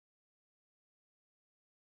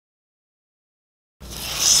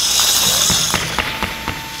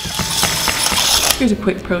here's a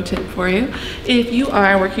quick pro tip for you. If you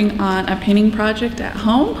are working on a painting project at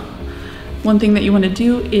home, one thing that you want to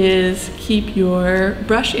do is keep your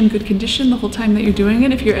brush in good condition the whole time that you're doing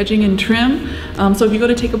it if you're edging in trim. So if you go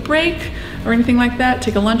to take a break or anything like that,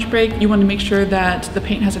 take a lunch break, you want to make sure that the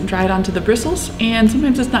paint hasn't dried onto the bristles, and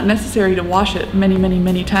sometimes it's not necessary to wash it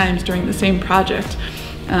many times during the same project.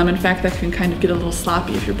 In fact, that can kind of get a little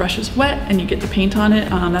sloppy if your brush is wet and you get the paint on it.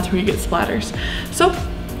 That's where you get splatters. So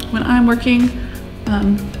when I'm working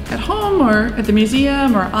at home or at the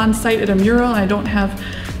museum or on site at a mural and I don't have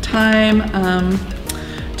time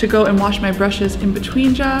to go and wash my brushes in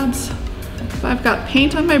between jobs, if I've got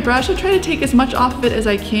paint on my brush, I try to take as much off of it as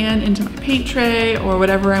I can into my paint tray or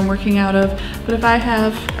whatever I'm working out of. But if I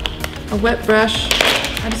have a wet brush,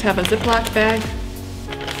 I just have a Ziploc bag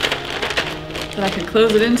that I can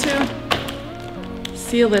close it into,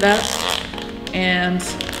 seal it up, and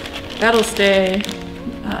that'll stay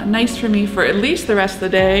nice for me for at least the rest of the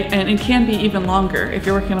day, and it can be even longer. If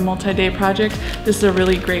you're working on a multi-day project, this is a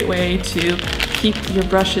really great way to keep your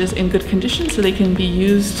brushes in good condition so they can be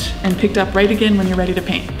used and picked up right again when you're ready to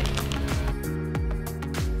paint.